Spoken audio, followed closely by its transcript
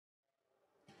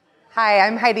Hi,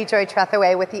 I'm Heidi Joy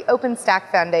Trethewey with the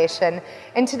OpenStack Foundation,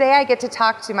 and today I get to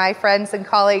talk to my friends and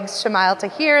colleagues Shamail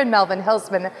Tahir and Melvin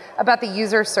Hilsman about the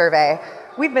user survey.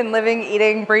 We've been living,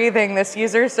 eating, breathing this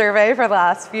user survey for the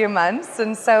last few months,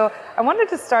 and so I wanted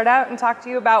to start out and talk to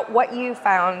you about what you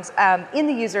found in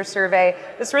the user survey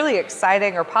that's really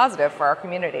exciting or positive for our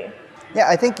community. Yeah,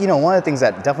 I think one of the things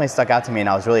that definitely stuck out to me and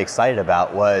I was really excited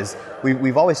about was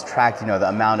we've always tracked the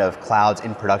amount of clouds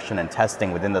in production and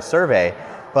testing within the survey,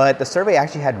 but the survey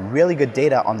actually had really good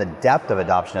data on the depth of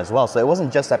adoption as well. So it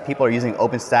wasn't just that people are using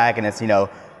OpenStack and it's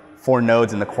 4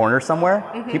 nodes in the corner somewhere.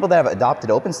 People that have adopted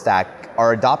OpenStack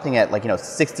are adopting it like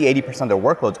 60-80% of their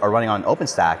workloads are running on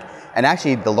OpenStack. And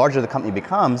actually, the larger the company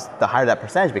becomes, the higher that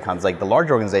percentage becomes. Like the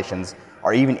larger organizations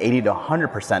are even 80 to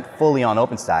 100% fully on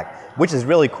OpenStack, which is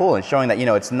really cool and showing that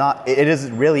it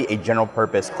is really a general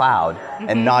purpose cloud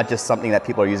and not just something that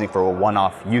people are using for a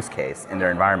one-off use case in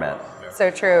their environment. So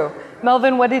true.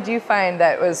 Melvin, what did you find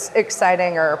that was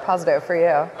exciting or positive for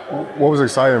you? What was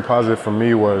exciting and positive for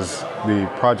me was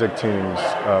the project team's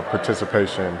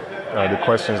participation, the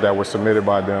questions that were submitted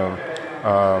by them,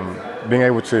 being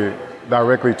able to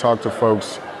directly talk to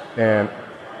folks and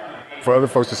for other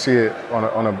folks to see it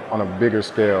on a bigger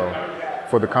scale,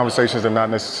 for the conversations to not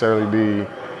necessarily be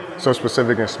so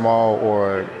specific and small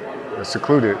or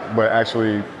secluded, but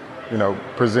actually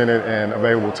presented and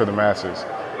available to the masses.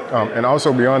 And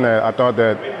also beyond that, I thought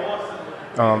that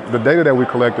the data that we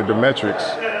collected, the metrics,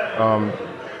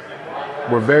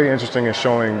 were very interesting in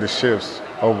showing the shifts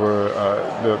over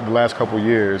the last couple of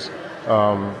years.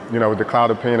 With the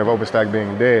cloud opinion of OpenStack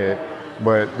being dead,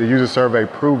 but the user survey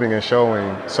proving and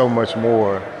showing so much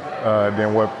more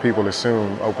than what people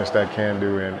assume OpenStack can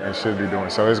do and should be doing.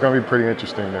 So it's going to be pretty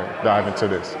interesting to dive into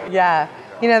this. Yeah.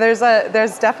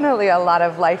 There's definitely a lot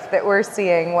of life that we're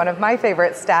seeing. One of my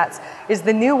favorite stats is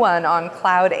the new one on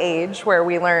cloud age, where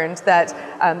we learned that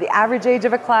the average age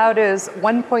of a cloud is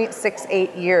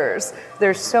 1.68 years.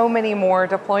 There's so many more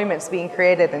deployments being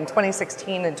created in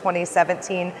 2016 and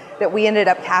 2017 that we ended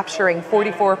up capturing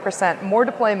 44% more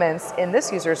deployments in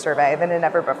this user survey than in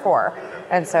ever before.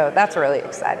 And so that's really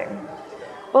exciting.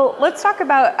 Well, let's talk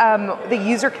about the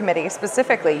user committee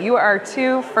specifically. You are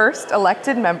 2 first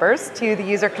elected members to the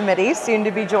user committee, soon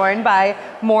to be joined by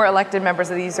more elected members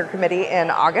of the user committee in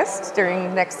August during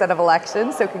the next set of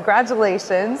elections. So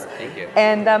congratulations. Thank you.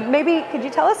 And maybe could you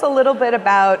tell us a little bit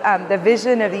about the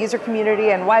vision of the user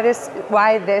community and why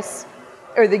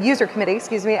the user committee,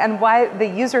 excuse me, and why the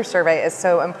user survey is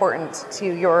so important to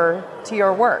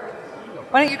your work?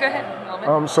 Why don't you go ahead,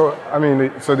 Melvin?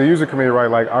 So the user committee, right?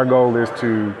 Like our goal is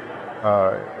to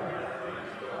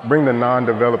bring the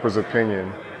non-developer's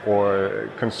opinion or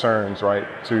concerns, right,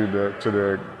 to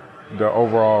the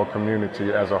overall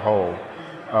community as a whole.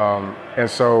 And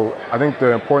so I think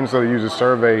the importance of the user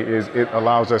survey is it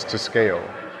allows us to scale,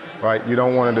 right? You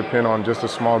don't want to depend on just a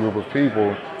small group of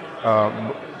people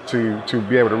to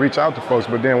be able to reach out to folks.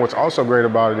 But then what's also great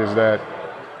about it is that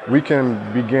we can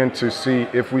begin to see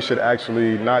if we should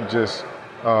actually not just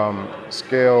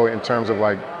scale in terms of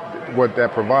like what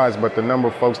that provides, but the number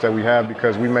of folks that we have,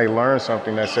 because we may learn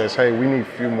something that says, hey, we need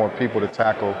a few more people to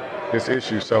tackle this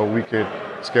issue. So we could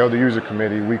scale the user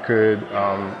committee. We could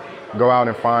go out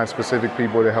and find specific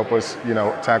people to help us,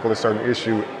 tackle a certain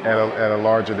issue at a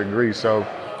larger degree. So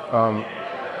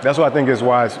that's what I think is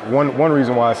why one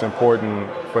reason why it's important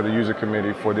for the user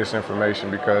committee for this information,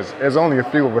 because there's only a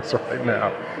few of us right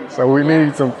now. So we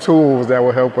need some tools that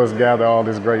will help us gather all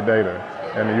this great data.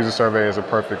 And the user survey is a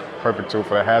perfect tool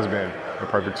for that, has been a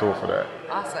perfect tool for that.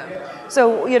 Awesome.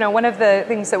 So, one of the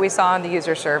things that we saw in the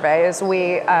user survey is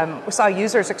we saw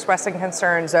users expressing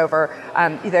concerns over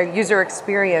either user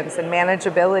experience and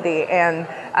manageability. And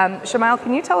Shamail,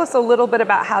 can you tell us a little bit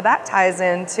about how that ties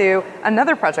into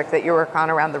another project that you work on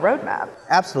around the roadmap?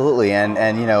 Absolutely, and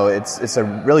it's a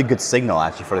really good signal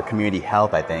actually for the community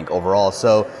health, I think, overall.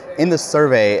 So in the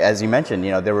survey, as you mentioned,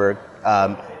 there were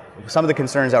some of the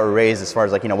concerns that were raised as far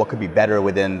as what could be better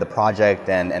within the project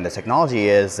and the technology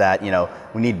is that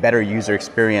we need better user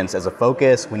experience as a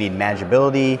focus. We need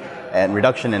manageability and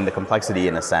reduction in the complexity,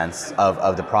 in a sense,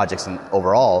 of the projects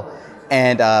overall.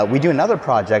 And we do another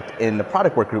project in the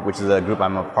product work group, which is a group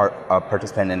I'm a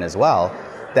participant in as well,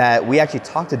 that we actually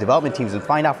talk to development teams and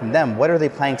find out from them what are they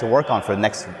planning to work on for the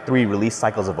next 3 release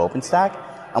cycles of OpenStack.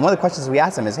 And one of the questions we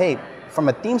ask them is, hey, from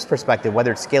a themes perspective,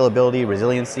 whether it's scalability,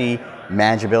 resiliency,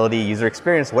 manageability, user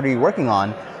experience, what are you working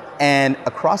on? And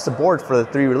across the board for the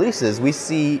 3 releases, we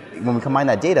see, when we combine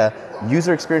that data,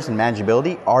 user experience and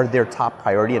manageability are their top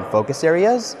priority and focus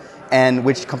areas, and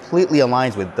which completely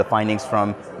aligns with the findings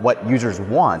from what users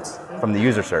want from the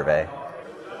user survey.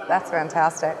 That's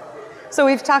fantastic. So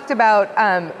we've talked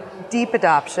about deep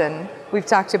adoption. We've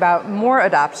talked about more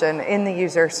adoption in the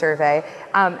user survey.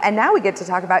 And now we get to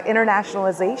talk about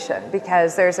internationalization,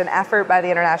 because there's an effort by the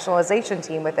internationalization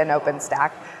team within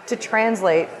OpenStack to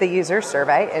translate the user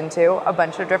survey into a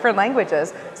bunch of different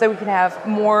languages so we can have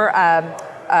more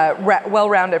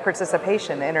well-rounded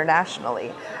participation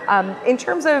internationally. In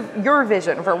terms of your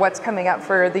vision for what's coming up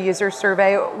for the user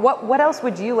survey, what else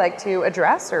would you like to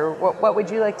address, or what would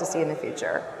you like to see in the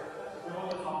future?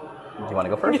 Do you want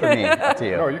to go first or me? Up to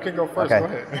you. No, you can go first. Okay. Go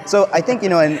ahead. So I think,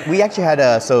 and we actually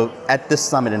had, so at this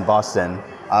summit in Boston,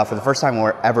 for the first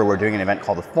time ever, we're doing an event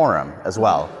called the Forum as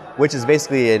well, which is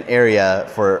basically an area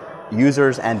for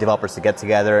users and developers to get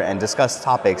together and discuss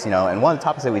topics, and one of the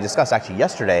topics that we discussed actually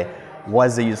yesterday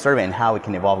was the user survey and how it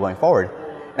can evolve going forward.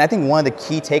 And I think one of the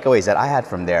key takeaways that I had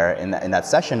from there in that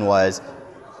session was,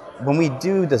 when we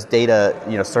do this data,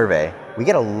 survey, we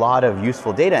get a lot of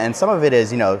useful data, and some of it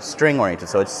is, string oriented,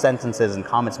 so it's sentences and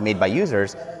comments made by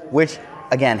users, which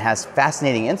again has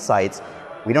fascinating insights.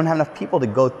 We don't have enough people to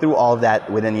go through all of that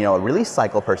within, a release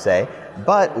cycle per se.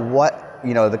 But what,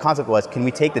 the concept was, can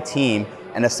we take the team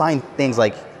and assign things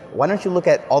like, why don't you look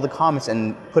at all the comments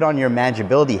and put on your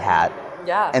manageability hat,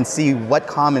 and see what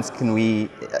comments can we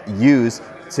use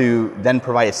to then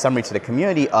provide a summary to the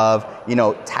community of,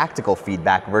 tactical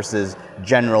feedback versus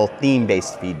general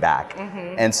theme-based feedback.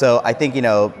 And so I think,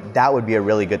 that would be a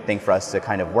really good thing for us to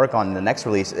kind of work on in the next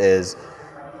release, is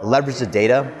leverage the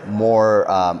data more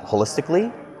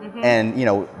holistically. And,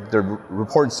 the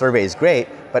report and survey is great,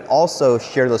 but also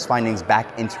share those findings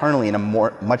back internally in a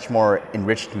much more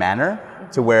enriched manner,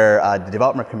 to where the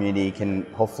development community can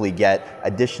hopefully get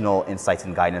additional insights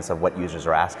and guidance of what users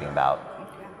are asking about.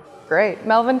 Great.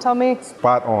 Melvin, tell me.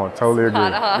 Spot on. Totally agree.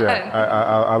 Spot on. Yeah,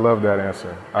 I love that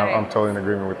answer. I'm totally in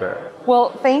agreement with that.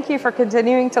 Well, thank you for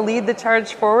continuing to lead the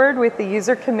charge forward with the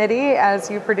user committee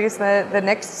as you produce the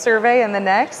next survey and the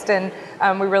next, and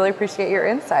we really appreciate your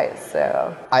insights.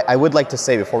 So I would like to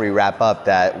say before we wrap up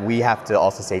that we have to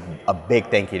also say a big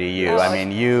thank you to you. I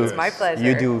mean, it's my pleasure.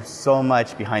 You do so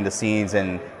much behind the scenes,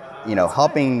 and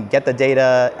helping get the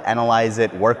data, analyze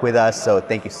it, work with us. So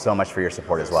thank you so much for your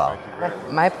support as well.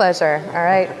 My pleasure. All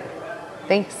right.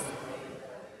 Thanks.